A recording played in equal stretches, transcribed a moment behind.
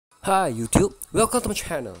Hi YouTube, welcome to my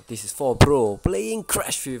channel. This is 4Pro playing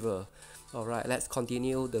Crash Fever. Alright, let's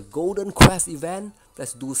continue the Golden Quest event.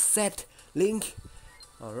 Let's do set link.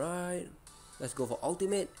 Alright, let's go for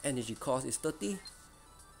ultimate. Energy cost is 30.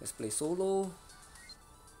 Let's play solo.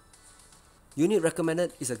 Unit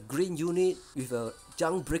recommended is a green unit with a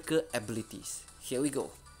junk breaker abilities. Here we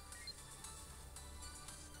go.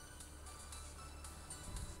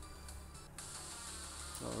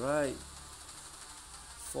 Alright,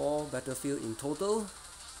 4 battlefield in total.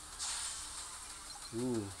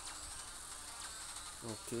 Ooh.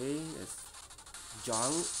 Okay, it's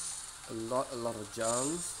junk. A lot of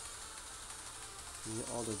junks. Need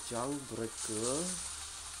all the junk breaker.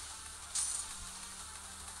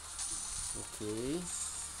 Okay.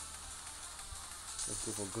 Let's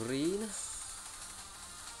go for green.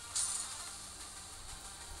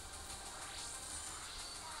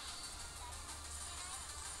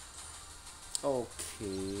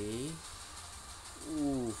 Okay.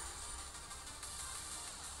 Ooh.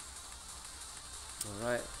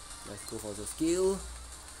 Alright, let's go for the skill.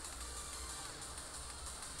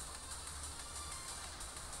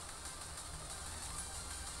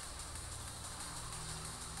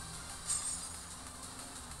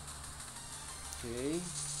 Okay.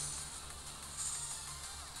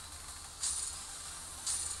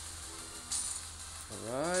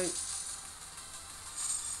 Alright.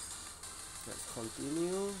 Let's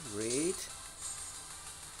continue. Raid.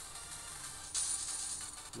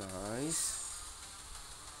 Nice.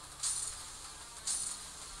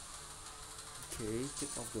 Okay,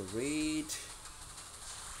 take off the raid.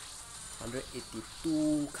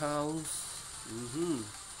 182 counts.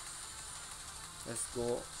 Let's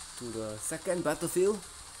go to the second battlefield.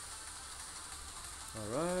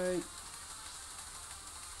 Alright.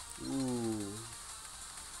 Ooh.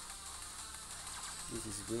 This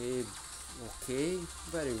is way okay.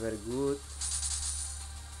 Very good.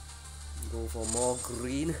 Go for more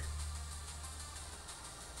green.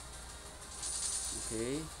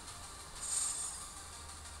 Okay.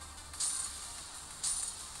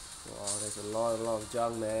 Wow, there's a lot of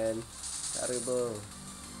junk, man. Terrible.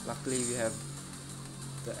 Luckily we have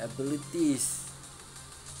the abilities.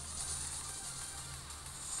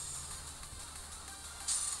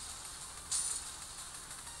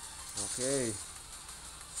 Okay.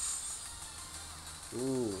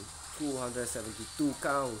 Ooh, 272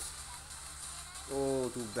 counts. Oh,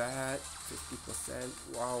 too bad. 50%.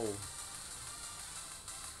 Wow.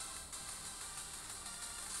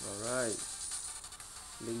 Alright.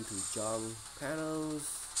 Link to junk panels.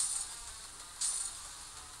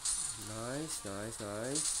 Nice.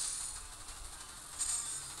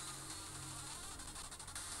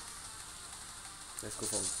 Let's go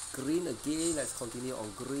for green again. Let's continue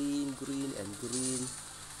on green and green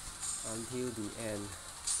until the end.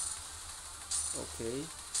 Okay,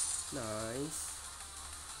 nice.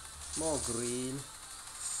 More green.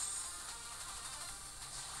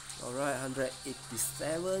 Alright,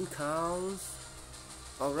 187 counts.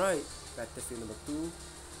 Alright, battlefield number 2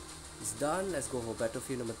 is done. Let's go for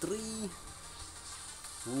battlefield number 3.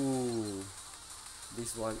 Ooh,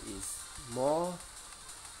 this one is more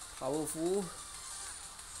powerful.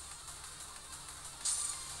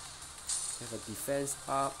 Have a defense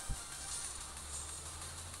up.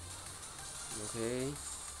 Okay.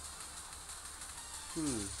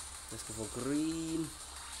 Let's go for green.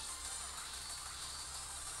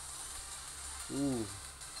 Ooh.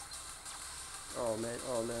 Oh man.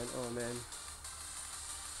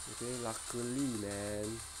 Okay, luckily, man,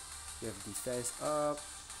 we have defense up.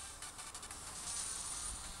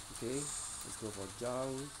 Okay, let's go for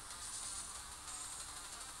junk.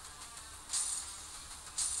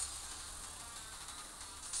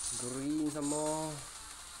 Green some more.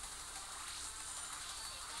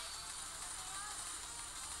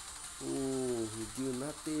 Ooh, he do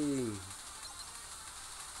nothing.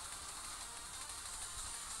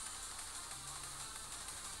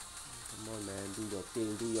 Come on, man, do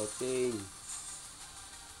your thing.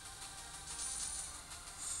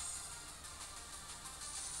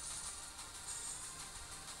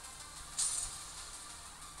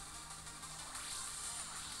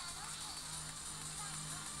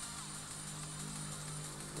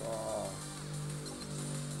 Wow.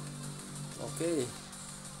 Okay,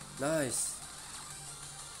 nice.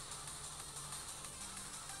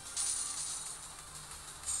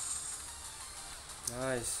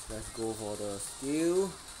 Nice, let's go for the skill.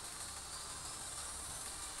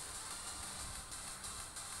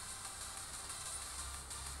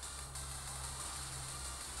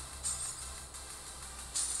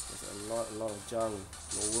 There's a lot of junk,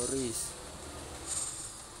 no worries.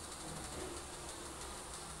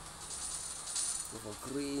 Go for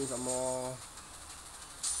green some more.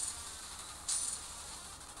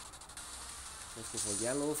 Let's go for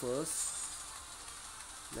yellow first.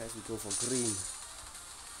 Next we go for green.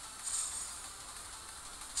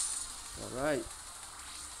 Alright.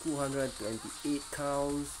 228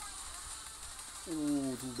 counts.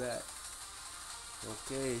 Ooh, too bad.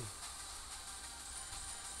 Okay.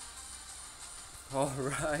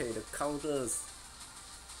 Alright, the counters.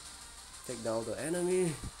 Take down the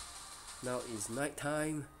enemy. Now it's night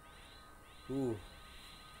time. Ooh.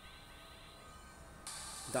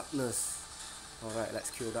 Darkness. Alright, let's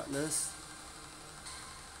kill darkness.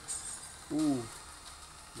 Ooh.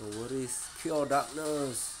 No worries. Cure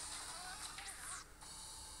darkness.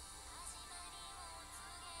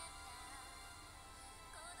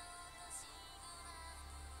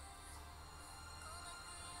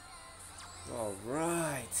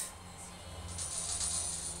 Alright.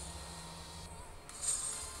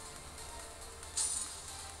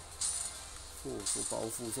 Oh, so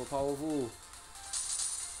powerful, so powerful.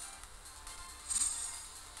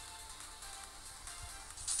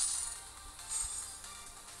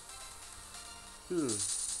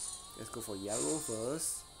 Let's go for yellow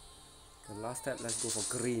first. The last step, let's go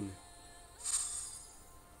for green.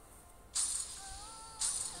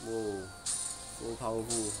 Whoa, so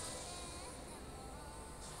powerful.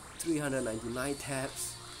 399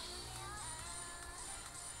 taps.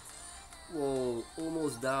 Whoa,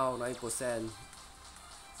 almost down 9%.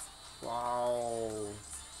 Wow.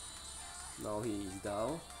 Now he is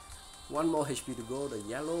down. One more HP to go, the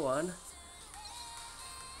yellow one.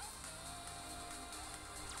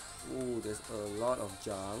 Oh, there's a lot of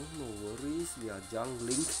junk. No worries, we are junk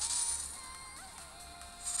link.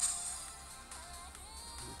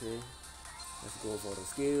 Okay, let's go for the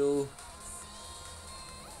skill.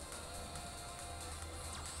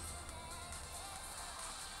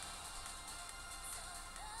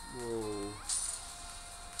 Whoa.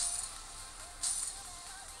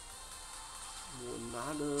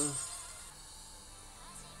 Another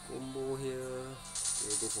combo here.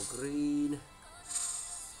 Okay, go for green.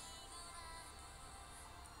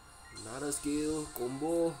 Another skill,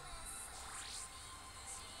 combo.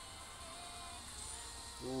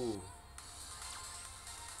 Ooh.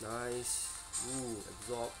 Nice. Ooh,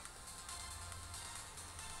 absorb.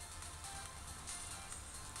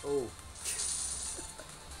 Oh.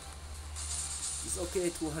 It's okay,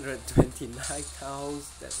 229 counts.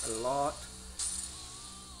 That's a lot.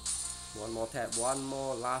 One more tap, one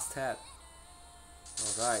more, last tap.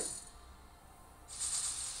 Alright.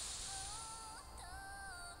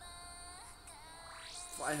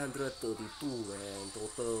 $532 man,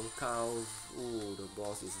 total counts. Ooh, the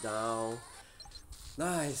boss is down.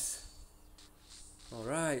 Nice.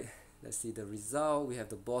 Alright, let's see the result. We have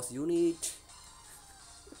the boss unit.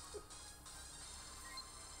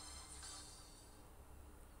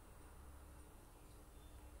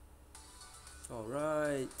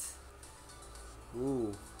 Alright.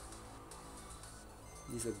 Ooh.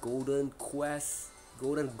 This is a golden quest.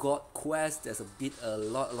 Golden God quest. There's a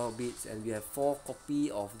lot of bits, and we have 4 copies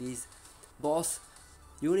of this boss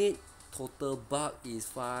unit. Total buck is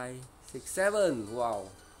 5, 6, 7. Wow,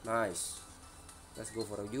 nice. Let's go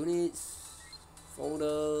for the units.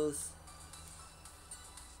 Folders.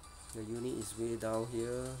 The unit is way down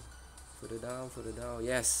here. Further down.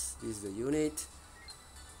 Yes, this is the unit.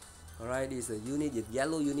 Alright, this is the unit. The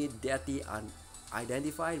yellow unit, Deity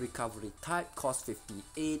Unidentified. Recovery type, cost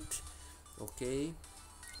 58. Okay.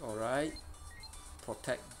 Alright,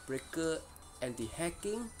 protect breaker,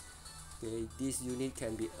 anti-hacking. Okay, this unit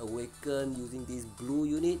can be awakened using this blue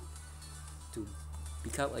unit to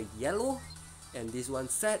become a yellow, and this one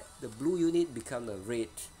set the blue unit become a red.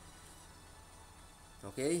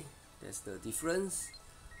 Okay, that's the difference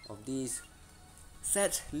of this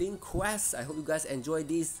Set-Linked quest. I hope you guys enjoy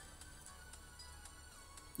this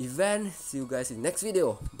event. See you guys in next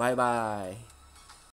video. Bye bye.